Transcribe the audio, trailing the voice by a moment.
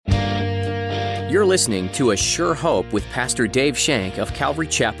You're listening to A Sure Hope with Pastor Dave Shank of Calvary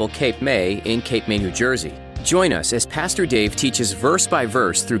Chapel, Cape May in Cape May, New Jersey. Join us as Pastor Dave teaches verse by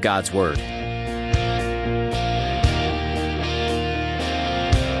verse through God's Word.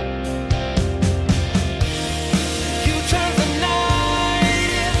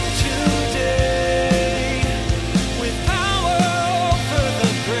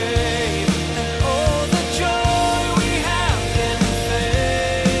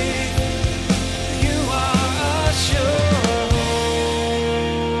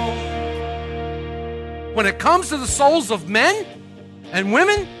 When it comes to the souls of men and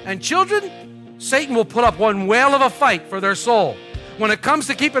women and children, Satan will put up one whale of a fight for their soul. When it comes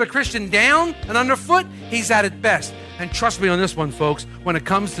to keeping a Christian down and underfoot, he's at it best. And trust me on this one, folks, when it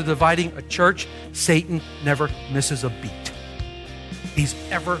comes to dividing a church, Satan never misses a beat. He's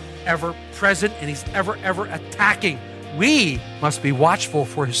ever present, and he's ever attacking. We must be watchful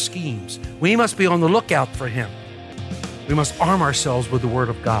for his schemes. We must be on the lookout for him. We must arm ourselves with the Word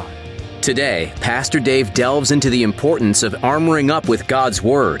of God. Today, Pastor Dave delves into the importance of armoring up with God's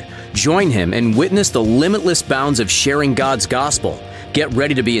Word. Join him and witness the limitless bounds of sharing God's gospel. Get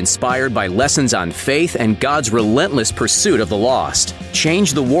ready to be inspired by lessons on faith and God's relentless pursuit of the lost.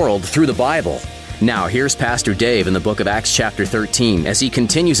 Change the world through the Bible. Now, here's Pastor Dave in the book of Acts chapter 13 as he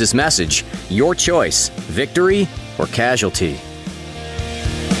continues his message, Your Choice, Victory or Casualty.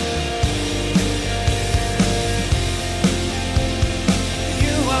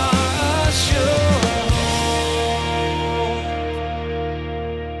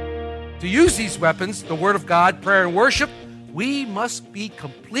 To use these weapons, the Word of God, prayer, and worship, we must be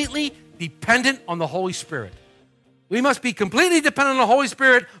completely dependent on the Holy Spirit. We must be completely dependent on the Holy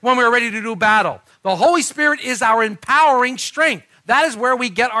Spirit when we're ready to do battle. The Holy Spirit is our empowering strength. That is where we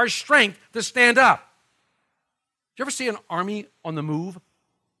get our strength to stand up. Did you ever see an army on the move?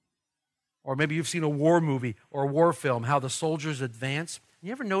 Or maybe you've seen a war movie or a war film, how the soldiers advance.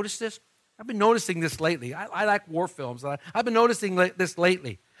 You ever notice this? I've been noticing this lately. I like war films. I've been noticing this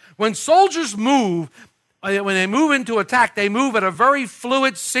lately. When soldiers move, when they move into attack, they move at a very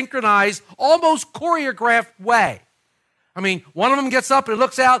fluid, synchronized, almost choreographed way. I mean, one of them gets up and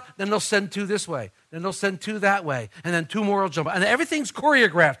looks out, then they'll send two this way, then they'll send two that way, and then two more will jump. And everything's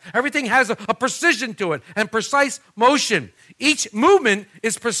choreographed. Everything has a precision to it and precise motion. Each movement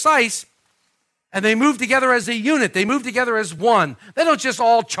is precise, and they move together as a unit. They move together as one. They don't just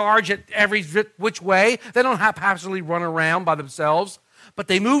all charge at every which way. They don't haphazardly run around by themselves. But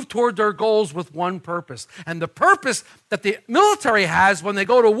they move toward their goals with one purpose. And the purpose that the military has when they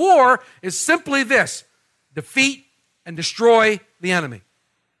go to war is simply this: defeat and destroy the enemy.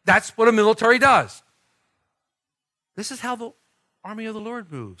 That's what a military does. This is how the army of the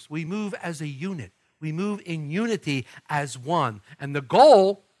Lord moves. We move as a unit. We move in unity as one. And the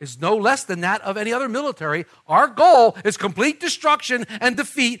goal is no less than that of any other military. Our goal is complete destruction and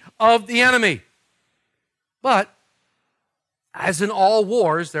defeat of the enemy. But as in all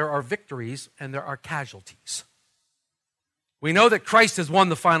wars, there are victories and there are casualties. We know that Christ has won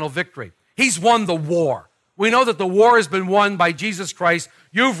the final victory. He's won the war. We know that the war has been won by Jesus Christ.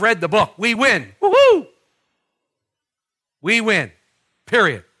 You've read the book. We win. Woohoo! We win.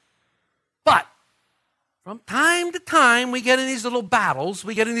 Period. But from time to time, we get in these little battles.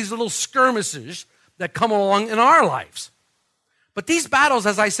 We get in these little skirmishes that come along in our lives. But these battles,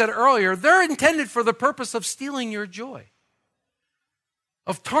 as I said earlier, they're intended for the purpose of stealing your joy,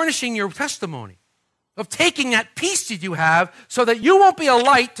 of tarnishing your testimony, of taking that peace that you have so that you won't be a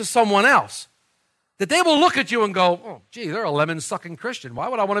light to someone else. That they will look at you and go, oh, gee, they're a lemon-sucking Christian. Why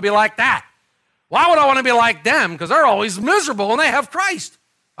would I want to be like that? Why would I want to be like them? Because they're always miserable and they have Christ.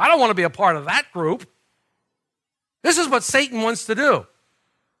 I don't want to be a part of that group. This is what Satan wants to do.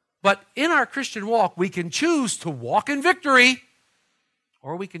 But in our Christian walk, we can choose to walk in victory,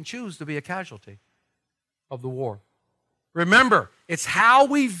 or we can choose to be a casualty of the war. Remember, it's how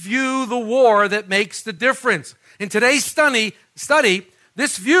we view the war that makes the difference. In today's study,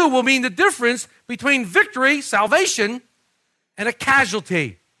 this view will mean the difference between victory, salvation, and a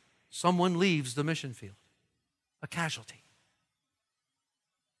casualty. Someone leaves the mission field. A casualty.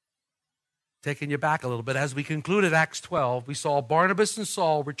 Taking you back a little bit, as we concluded Acts 12, we saw Barnabas and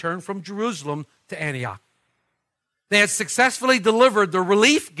Saul return from Jerusalem to Antioch. They had successfully delivered the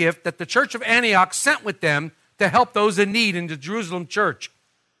relief gift that the church of Antioch sent with them to help those in need in the Jerusalem church.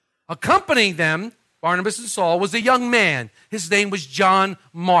 Accompanying them, Barnabas and Saul, was a young man. His name was John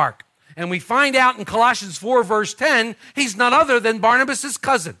Mark. And we find out in Colossians 4, verse 10, he's none other than Barnabas'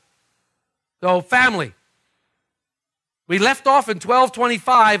 cousin. So family. We left off in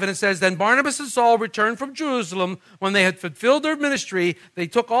 12:25, and it says, Then Barnabas and Saul returned from Jerusalem. When they had fulfilled their ministry, they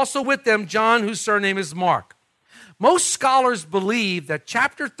took also with them John, whose surname is Mark. Most scholars believe that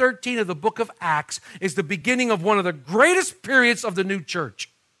chapter 13 of the book of Acts is the beginning of one of the greatest periods of the new church.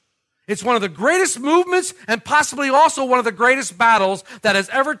 It's one of the greatest movements and possibly also one of the greatest battles that has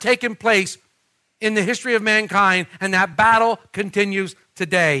ever taken place in the history of mankind, and that battle continues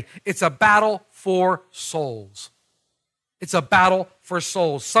today. It's a battle for souls. It's a battle for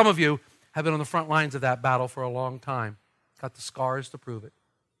souls. Some of you have been on the front lines of that battle for a long time. Got the scars to prove it.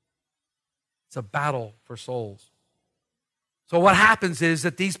 It's a battle for souls. So what happens is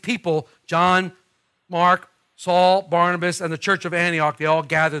that these people, John, Mark, Saul, Barnabas, and the church of Antioch, they all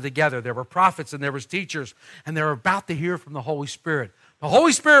gathered together. There were prophets and there was teachers, and they were about to hear from the Holy Spirit. The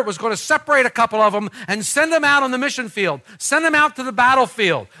Holy Spirit was going to separate a couple of them and send them out on the mission field, send them out to the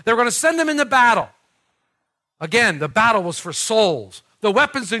battlefield. They were going to send them into battle. Again, the battle was for souls. The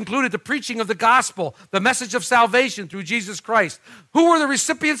weapons included the preaching of the gospel, the message of salvation through Jesus Christ. Who were the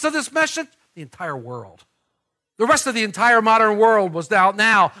recipients of this message? The entire world. The rest of the entire modern world was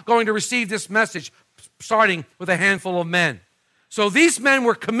now going to receive this message, starting with a handful of men. So these men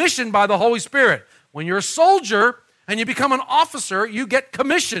were commissioned by the Holy Spirit. When you're a soldier and you become an officer, you get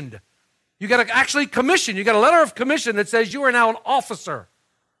commissioned. You get actually commissioned. You get a letter of commission that says you are now an officer.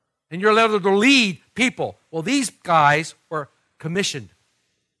 And you're allowed to lead people. Well, these guys were commissioned.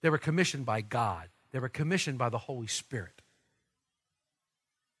 They were commissioned by God. They were commissioned by the Holy Spirit.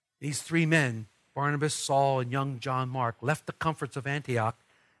 These three men, Barnabas, Saul, and young John Mark, left the comforts of Antioch,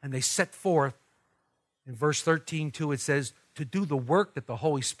 and they set forth. In verse 13:2, it says, to do the work that the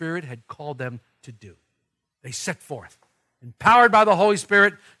Holy Spirit had called them to do. They set forth, empowered by the Holy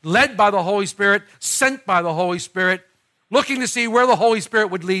Spirit, led by the Holy Spirit, sent by the Holy Spirit, looking to see where the Holy Spirit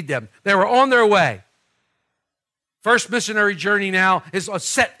would lead them. They were on their way. First missionary journey now is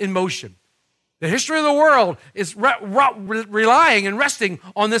set in motion. The history of the world is relying and resting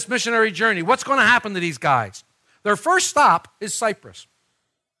on this missionary journey. What's going to happen to these guys? Their first stop is Cyprus.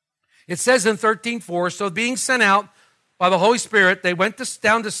 It says in 13:4, so being sent out by the Holy Spirit, they went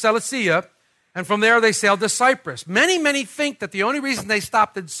down to Cilicia, and from there they sailed to Cyprus. Many think that the only reason they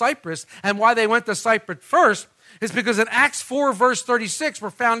stopped in Cyprus and why they went to Cyprus first is because in Acts 4, verse 36, we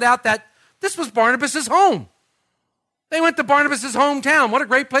found out that this was Barnabas' home. They went to Barnabas' hometown. What a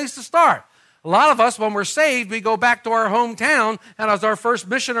great place to start. A lot of us, when we're saved, we go back to our hometown, and as our first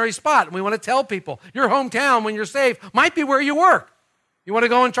missionary spot. And we want to tell people, your hometown, when you're saved, might be where you work. You want to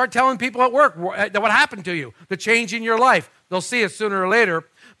go and start telling people at work what happened to you, the change in your life. They'll see it sooner or later.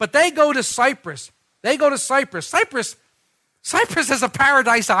 But they go to Cyprus. Cyprus is a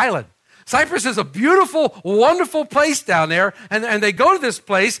paradise island. Cyprus is a beautiful, wonderful place down there, and they go to this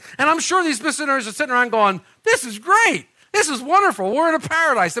place, and I'm sure these missionaries are sitting around going, this is great. This is wonderful. We're in a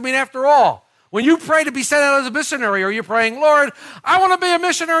paradise. I mean, after all, when you pray to be sent out as a missionary, or you're praying, Lord, I want to be a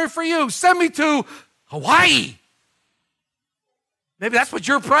missionary for you. Send me to Hawaii. Maybe that's what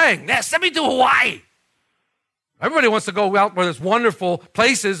you're praying. Yeah, send me to Hawaii. Everybody wants to go out where there's wonderful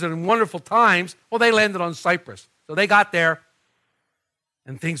places and wonderful times. Well, they landed on Cyprus. So they got there,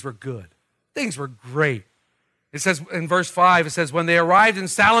 and things were good. Things were great. It says in verse 5, it says, when they arrived in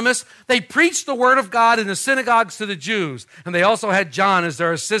Salamis, they preached the word of God in the synagogues to the Jews, and they also had John as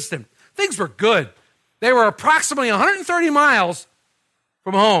their assistant. Things were good. They were approximately 130 miles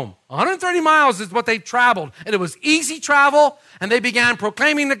from home. 130 miles is what they traveled, and it was easy travel, and they began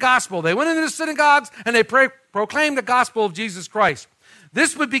proclaiming the gospel. They went into the synagogues, and they proclaimed the gospel of Jesus Christ.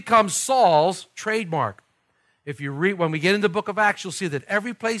 This would become Saul's trademark. If you read, when we get into the book of Acts, you'll see that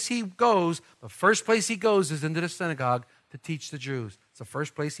every place he goes, the first place he goes is into the synagogue to teach the Jews. It's the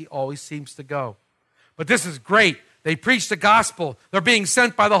first place he always seems to go. But this is great. They preach the gospel. They're being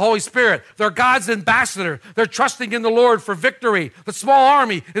sent by the Holy Spirit. They're God's ambassador. They're trusting in the Lord for victory. The small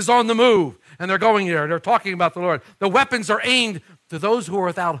army is on the move, and they're going there. They're talking about the Lord. The weapons are aimed to those who are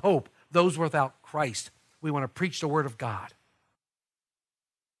without hope, those without Christ. We want to preach the word of God.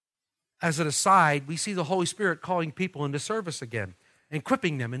 As an aside, we see the Holy Spirit calling people into service again,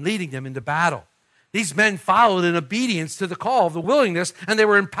 equipping them and leading them into battle. These men followed in obedience to the call of the willingness, and they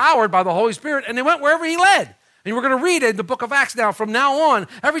were empowered by the Holy Spirit, and they went wherever he led. And we're going to read it in the book of Acts now. From now on,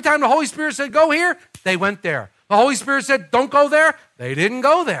 every time the Holy Spirit said, go here, they went there. The Holy Spirit said, don't go there, they didn't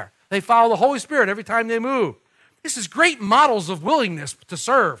go there. They follow the Holy Spirit every time they move. This is great models of willingness to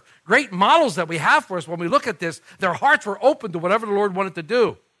serve, great models that we have for us when we look at this. Their hearts were open to whatever the Lord wanted to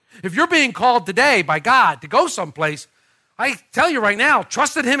do. If you're being called today by God to go someplace, I tell you right now,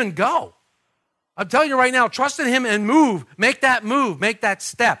 trust in him and go. I'm telling you right now, trust in him and move, make that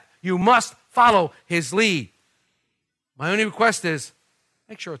step. You must follow his lead. My only request is,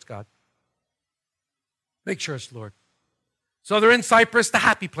 make sure it's God. Make sure it's the Lord. So they're in Cyprus, the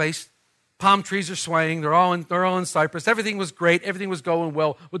happy place. Palm trees are swaying. They're all in Cyprus. Everything was great. Everything was going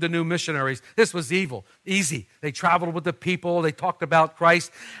well with the new missionaries. This was easy. They traveled with the people. They talked about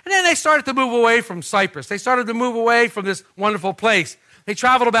Christ. And then they started to move away from Cyprus. They started to move away from this wonderful place. They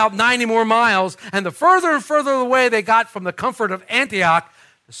traveled about 90 more miles. And the further and further away they got from the comfort of Antioch,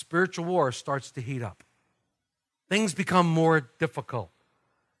 the spiritual war starts to heat up. Things become more difficult.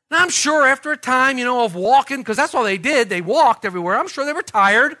 Now, I'm sure after a time, of walking, because that's all they did. They walked everywhere. I'm sure they were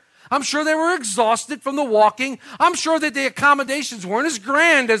tired. I'm sure they were exhausted from the walking. I'm sure that the accommodations weren't as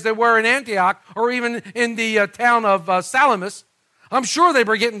grand as they were in Antioch or even in the town of Salamis. I'm sure they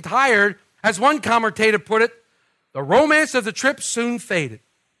were getting tired. As one commentator put it, the romance of the trip soon faded.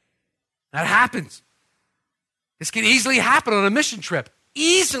 That happens. This can easily happen on a mission trip.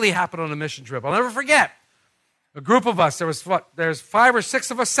 Easily happen on a mission trip. I'll never forget. A group of us, there's 5 or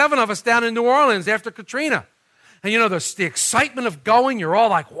 6 of us, 7 of us down in New Orleans after Katrina. And the excitement of going, you're all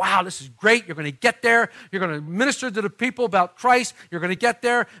like, wow, this is great. You're going to get there. You're going to minister to the people about Christ. You're going to get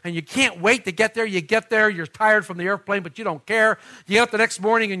there, and you can't wait to get there. You get there, you're tired from the airplane, but you don't care. You get up the next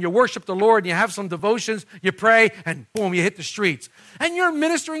morning, and you worship the Lord, and you have some devotions, you pray, and boom, you hit the streets. And you're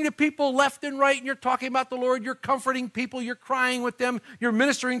ministering to people left and right, and you're talking about the Lord. You're comforting people. You're crying with them. You're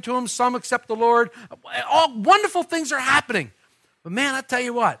ministering to them. Some accept the Lord. All wonderful things are happening. But man, I tell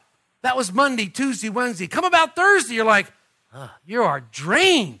you what, that was Monday, Tuesday, Wednesday. Come about Thursday, you're like, you are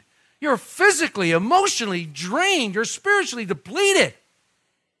drained. You're physically, emotionally drained. You're spiritually depleted.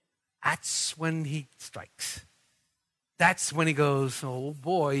 That's when he strikes. That's when he goes, oh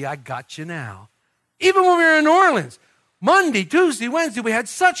boy, I got you now. Even when we were in New Orleans, Monday, Tuesday, Wednesday, we had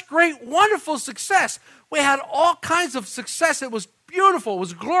such great, wonderful success. We had all kinds of success. It was beautiful. It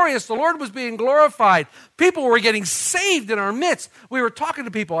was glorious. The Lord was being glorified. People were getting saved in our midst. We were talking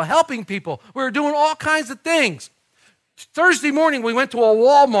to people, helping people. We were doing all kinds of things. Thursday morning, we went to a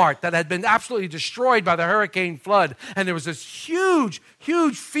Walmart that had been absolutely destroyed by the hurricane flood, and there was this huge,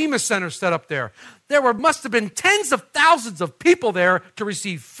 huge FEMA center set up there. Must have been tens of thousands of people there to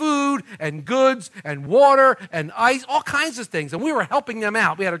receive food and goods and water and ice, all kinds of things, and we were helping them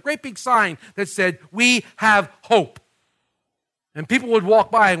out. We had a great big sign that said, "We have hope." And people would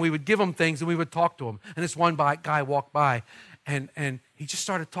walk by, and we would give them things, and we would talk to them. And this one guy walked by, and he just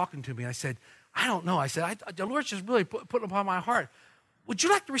started talking to me. I said, I don't know. I said, the Lord's just really put upon my heart. Would you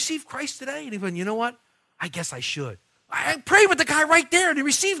like to receive Christ today? And he went, you know what? I guess I should. I prayed with the guy right there, and he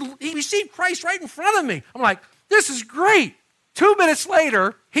received Christ right in front of me. I'm like, this is great. 2 minutes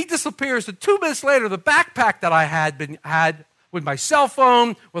later, he disappears. And 2 minutes later, the backpack that I had with my cell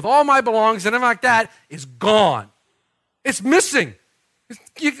phone, with all my belongings and everything like that, is gone. It's missing.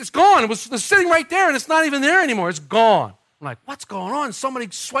 It's gone. It was sitting right there, and it's not even there anymore. It's gone. I'm like, what's going on? Somebody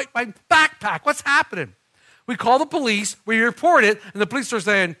swiped my backpack. What's happening? We call the police. We report it, and the police are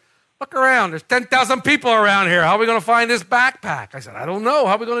saying, look around. There's 10,000 people around here. How are we going to find this backpack? I said, I don't know.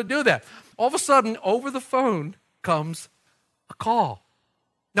 How are we going to do that? All of a sudden, over the phone comes a call.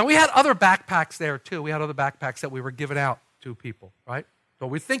 Now, we had other backpacks there, too. We had other backpacks that we were giving out to people, right? So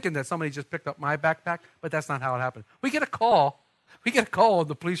we're thinking that somebody just picked up my backpack, but that's not how it happened. We get a call on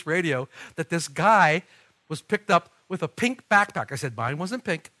the police radio that this guy was picked up with a pink backpack. I said, mine wasn't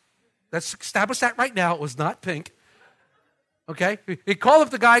pink. Let's establish that right now. It was not pink. Okay? He called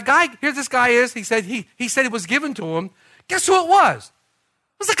up the guy. Here this guy is. He said he was given to him. Guess who it was?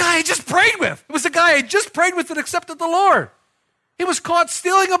 It was the guy I just prayed with. It was the guy I just prayed with and accepted the Lord. He was caught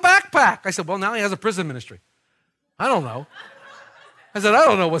stealing a backpack. I said, well, now he has a prison ministry. I don't know. I said, I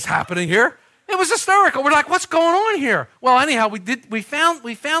don't know what's happening here. It was hysterical. We're like, what's going on here? Well, anyhow, we found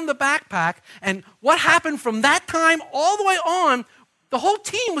the backpack, and what happened from that time all the way on, the whole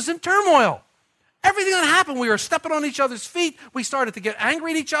team was in turmoil. Everything that happened, we were stepping on each other's feet. We started to get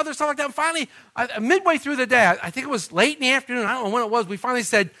angry at each other, stuff like that. And finally, midway through the day, I think it was late in the afternoon, I don't know when it was, we finally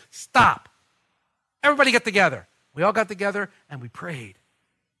said, stop. Everybody get together. We all got together, and we prayed.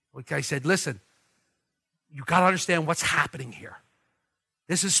 I said, listen, you got to understand what's happening here.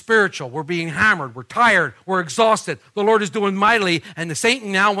 This is spiritual. We're being hammered. We're tired. We're exhausted. The Lord is doing mightily, and the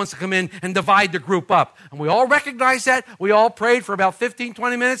Satan now wants to come in and divide the group up. And we all recognized that. We all prayed for about 15,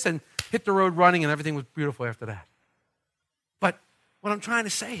 20 minutes and hit the road running, and everything was beautiful after that. But what I'm trying to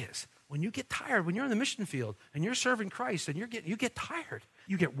say is, when you get tired, when you're in the mission field and you're serving Christ and you get tired,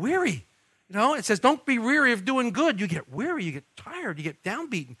 you get weary. You know, it says, don't be weary of doing good. You get weary, you get tired, you get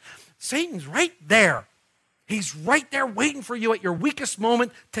downbeaten. Satan's right there. He's right there waiting for you at your weakest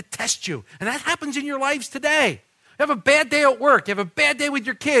moment to test you. And that happens in your lives today. You have a bad day at work. You have a bad day with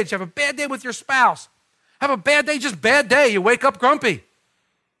your kids. You have a bad day with your spouse. Have a bad day, just bad day. You wake up grumpy.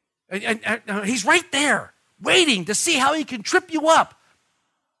 And he's right there, waiting to see how he can trip you up.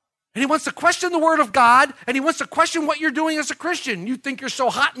 And he wants to question the word of God, and he wants to question what you're doing as a Christian. You think you're so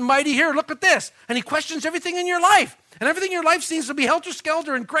hot and mighty here, look at this. And he questions everything in your life. And everything in your life seems to be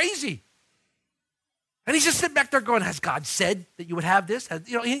helter-skelter and crazy. And he's just sitting back there going, has God said that you would have this?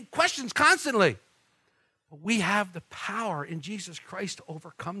 He questions constantly. But we have the power in Jesus Christ to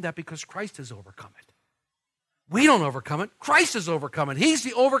overcome that because Christ has overcome it. We don't overcome it. Christ has overcome it. He's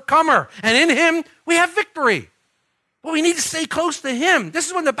the overcomer. And in him, we have victory. But we need to stay close to him. This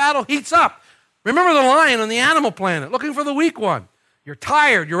is when the battle heats up. Remember the lion on the Animal Planet looking for the weak one. You're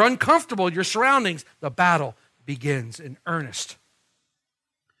tired. You're uncomfortable. Your surroundings. The battle begins in earnest.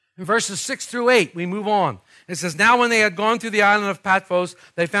 In verses 6 through 8, we move on. It says, now when they had gone through the island of Patmos,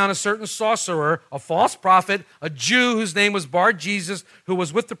 they found a certain sorcerer, a false prophet, a Jew whose name was Bar-Jesus, who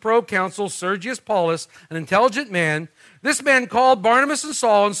was with the proconsul Sergius Paulus, an intelligent man. This man called Barnabas and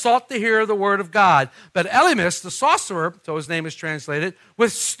Saul and sought to hear the word of God. But Elymas, the sorcerer, so his name is translated,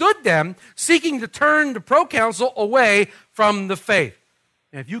 withstood them, seeking to turn the proconsul away from the faith.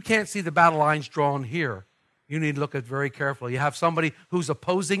 And if you can't see the battle lines drawn here, you need to look at it very carefully. You have somebody who's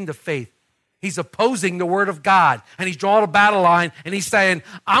opposing the faith. He's opposing the word of God. And he's drawing a battle line, and he's saying,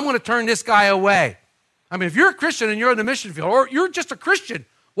 I'm going to turn this guy away. I mean, if you're a Christian and you're in the mission field, or you're just a Christian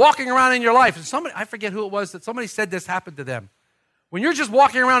walking around in your life, and somebody, I forget who it was, that somebody said this happened to them. When you're just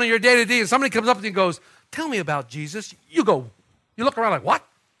walking around in your day-to-day and somebody comes up to you and goes, tell me about Jesus, you look around like, what?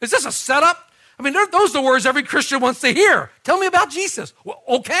 Is this a setup? I mean, those are the words every Christian wants to hear. Tell me about Jesus. Well,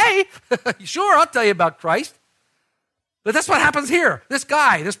 okay. Sure, I'll tell you about Christ. But that's what happens here. This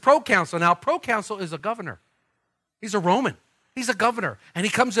guy, this proconsul. Now, proconsul is a governor. He's a Roman. He's a governor. And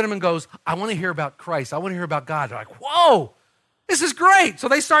he comes to them and goes, I want to hear about Christ. I want to hear about God. They're like, whoa, this is great. So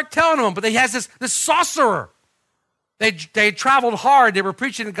they start telling him, but he has this sorcerer. They traveled hard. They were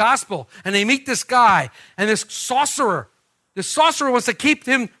preaching the gospel. And they meet this guy. And this sorcerer wants to keep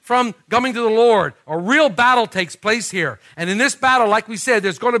him from coming to the Lord. A real battle takes place here. And in this battle, like we said,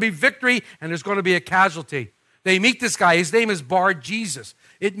 there's going to be victory and there's going to be a casualty. They meet this guy. His name is Bar-Jesus.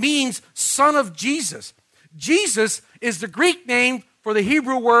 It means son of Jesus. Jesus is the Greek name for the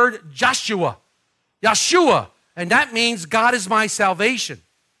Hebrew word Joshua. Yeshua. And that means God is my salvation.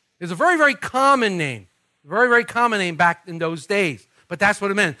 It's a very, very common name. Very, very common name back in those days. But that's what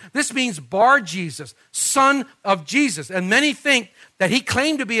it meant. This means Bar-Jesus, son of Jesus. And many think that he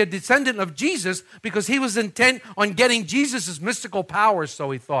claimed to be a descendant of Jesus because he was intent on getting Jesus' mystical powers, so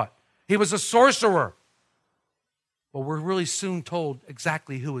he thought. He was a sorcerer. But we're really soon told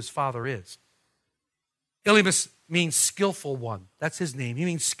exactly who his father is. Elymas means skillful one. That's his name. He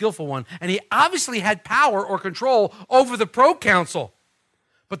means skillful one. And he obviously had power or control over the proconsul.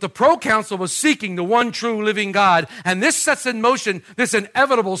 But the proconsul was seeking the one true living God. And this sets in motion this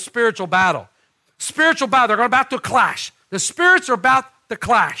inevitable spiritual battle. Spiritual battle. They're about to clash. The spirits are about to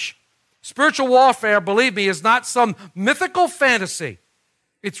clash. Spiritual warfare, believe me, is not some mythical fantasy.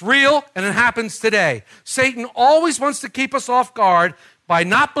 It's real, and it happens today. Satan always wants to keep us off guard by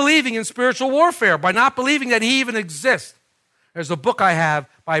not believing in spiritual warfare, by not believing that he even exists. There's a book I have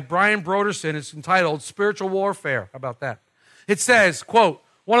by Brian Broderson. It's entitled Spiritual Warfare. How about that? It says, quote,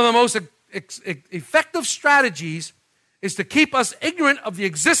 one of the most effective strategies is to keep us ignorant of the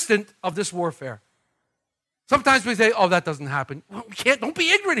existence of this warfare. Sometimes we say, oh, that doesn't happen. Well, don't be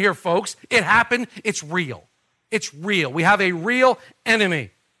ignorant here, folks. It happened. It's real. It's real. We have a real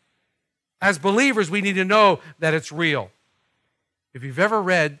enemy. As believers, we need to know that it's real. If you've ever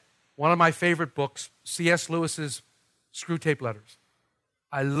read one of my favorite books, C.S. Lewis's Screw Tape Letters.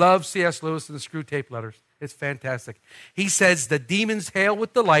 I love C.S. Lewis and the Screw Tape Letters. It's fantastic. He says the demons hail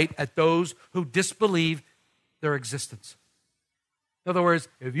with delight at those who disbelieve their existence. In other words,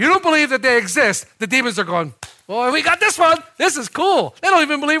 if you don't believe that they exist, the demons are going, well, we got this one. This is cool. They don't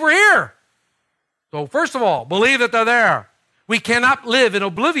even believe we're here. So first of all, believe that they're there. We cannot live in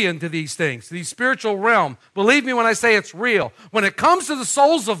oblivion to these things, to the spiritual realm. Believe me when I say it's real. When it comes to the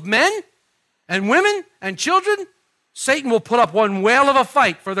souls of men and women and children, Satan will put up one whale of a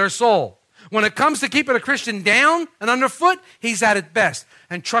fight for their soul. When it comes to keeping a Christian down and underfoot, he's at it best.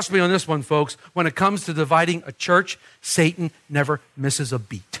 And trust me on this one, folks, when it comes to dividing a church, Satan never misses a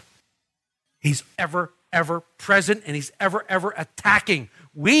beat. He's ever present, and he's ever attacking.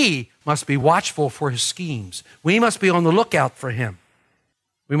 We must be watchful for his schemes. We must be on the lookout for him.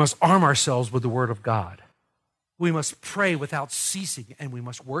 We must arm ourselves with the word of God. We must pray without ceasing, and we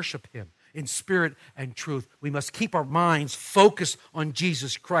must worship him in spirit and truth. We must keep our minds focused on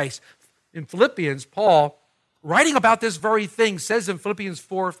Jesus Christ. In Philippians, Paul, writing about this very thing, says in Philippians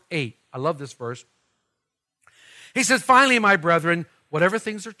 4:8, I love this verse, He says, finally, my brethren, whatever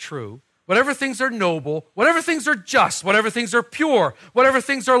things are true, whatever things are noble, whatever things are just, whatever things are pure, whatever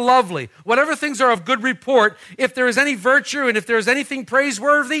things are lovely, whatever things are of good report, if there is any virtue and if there is anything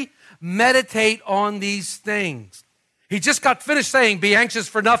praiseworthy, meditate on these things. He just got finished saying, be anxious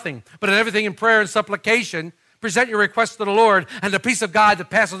for nothing, but in everything in prayer and supplication, present your requests to the Lord, and the peace of God that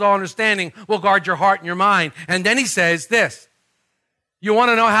passes all understanding will guard your heart and your mind. And then he says this, you want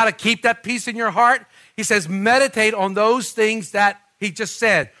to know how to keep that peace in your heart? He says, meditate on those things that he just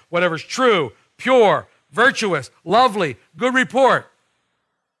said, whatever's true, pure, virtuous, lovely, good report.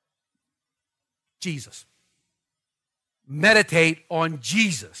 Jesus. Meditate on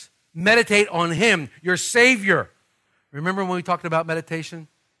Jesus. Meditate on him, your Savior. Remember when we talked about meditation?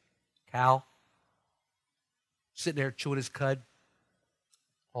 Cal, sitting there chewing his cud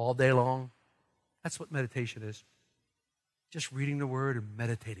all day long. That's what meditation is. Just reading the word and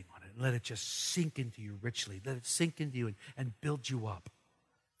meditating on it. And let it just sink into you richly. Let it sink into you and build you up.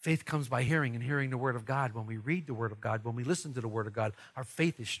 Faith comes by hearing, and hearing the word of God. When we read the word of God, when we listen to the word of God, our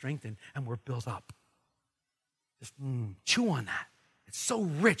faith is strengthened and we're built up. Just chew on that. It's so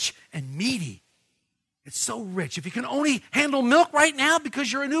rich and meaty. It's so rich. If you can only handle milk right now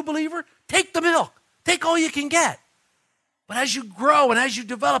because you're a new believer, take the milk. Take all you can get. But as you grow and as you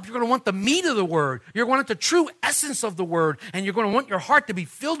develop, you're going to want the meat of the word. You're going to want the true essence of the word, and you're going to want your heart to be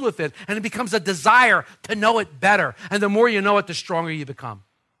filled with it, and it becomes a desire to know it better. And the more you know it, the stronger you become.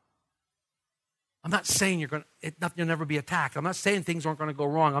 I'm not saying you'll never be attacked. I'm not saying things aren't going to go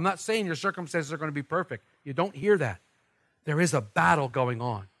wrong. I'm not saying your circumstances are going to be perfect. You don't hear that. There is a battle going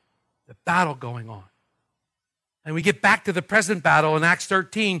on. The battle going on. And we get back to the present battle in Acts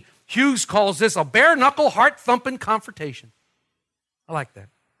 13. Hughes calls this a bare-knuckle, heart-thumping confrontation. I like that.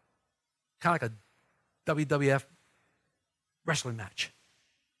 Kind of like a WWF wrestling match.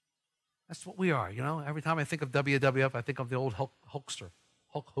 That's what we are, you know. Every time I think of WWF, I think of the old Hulkster,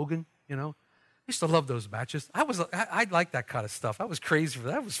 Hulk Hogan, you know. I used to love those matches. I like that kind of stuff. I was crazy for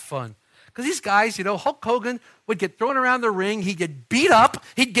that. That was fun. Because these guys, you know, Hulk Hogan would get thrown around the ring. He'd get beat up.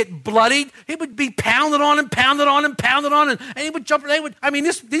 He'd get bloodied. He would be pounded on and pounded on and pounded on. And he would jump.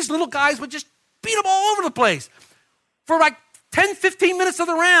 These little guys would just beat him all over the place. For like 10, 15 minutes of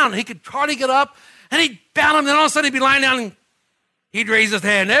the round, he could hardly get up. And he'd pound him. Then all of a sudden, he'd be lying down and he'd raise his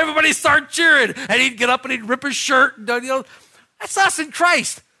hand. Everybody start cheering. And he'd get up and he'd rip his shirt. You know, that's us in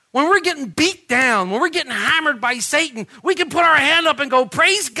Christ. When we're getting beat down, when we're getting hammered by Satan, we can put our hand up and go,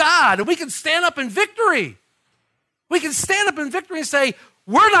 praise God, and we can stand up in victory. We can stand up in victory and say,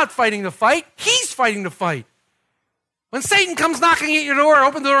 we're not fighting the fight, he's fighting the fight. When Satan comes knocking at your door,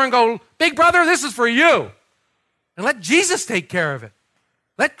 open the door and go, big brother, this is for you. And let Jesus take care of it.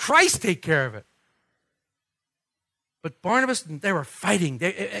 Let Christ take care of it. But Barnabas, they were fighting.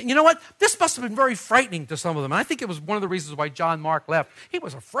 You know what? This must have been very frightening to some of them. And I think it was one of the reasons why John Mark left. He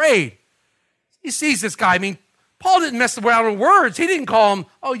was afraid. He sees this guy. I mean, Paul didn't mess around with words. He didn't call him,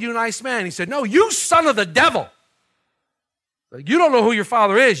 oh, you nice man. He said, no, you son of the devil. You don't know who your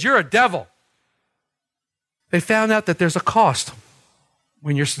father is. You're a devil. They found out that there's a cost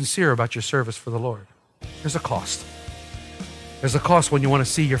when you're sincere about your service for the Lord. There's a cost. There's a cost when you want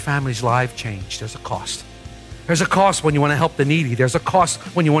to see your family's life change. There's a cost. There's a cost when you want to help the needy. There's a cost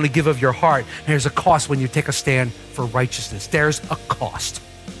when you want to give of your heart. And there's a cost when you take a stand for righteousness. There's a cost.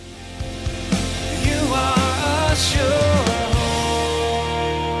 You are a sure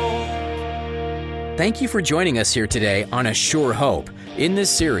hope. Thank you for joining us here today on A Sure Hope. In this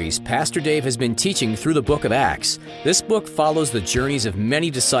series, Pastor Dave has been teaching through the book of Acts. This book follows the journeys of many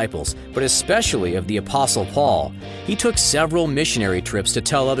disciples, but especially of the Apostle Paul. He took several missionary trips to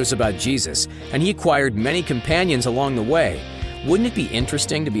tell others about Jesus, and he acquired many companions along the way. Wouldn't it be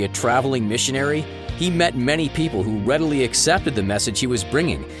interesting to be a traveling missionary? He met many people who readily accepted the message he was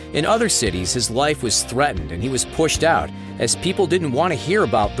bringing. In other cities, his life was threatened and he was pushed out, as people didn't want to hear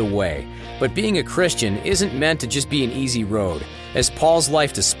about the way. But being a Christian isn't meant to just be an easy road. As Paul's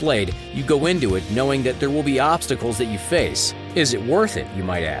life displayed, you go into it knowing that there will be obstacles that you face. Is it worth it, you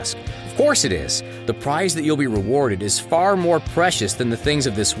might ask? Of course it is. The prize that you'll be rewarded is far more precious than the things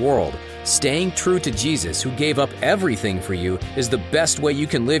of this world. Staying true to Jesus, who gave up everything for you, is the best way you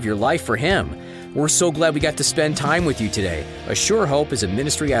can live your life for Him. We're so glad we got to spend time with you today. A Sure Hope is a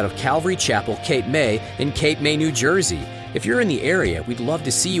ministry out of Calvary Chapel, Cape May, in Cape May, New Jersey. If you're in the area, we'd love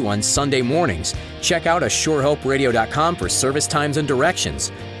to see you on Sunday mornings. Check out ASureHopeRadio.com for service times and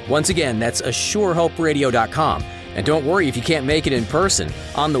directions. Once again, that's ASureHopeRadio.com. And don't worry if you can't make it in person.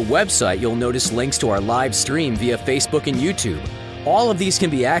 On the website, you'll notice links to our live stream via Facebook and YouTube. All of these can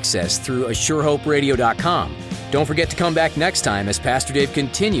be accessed through ASureHopeRadio.com. Don't forget to come back next time as Pastor Dave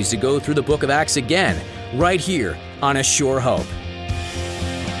continues to go through the book of Acts again. right here on A Sure Hope.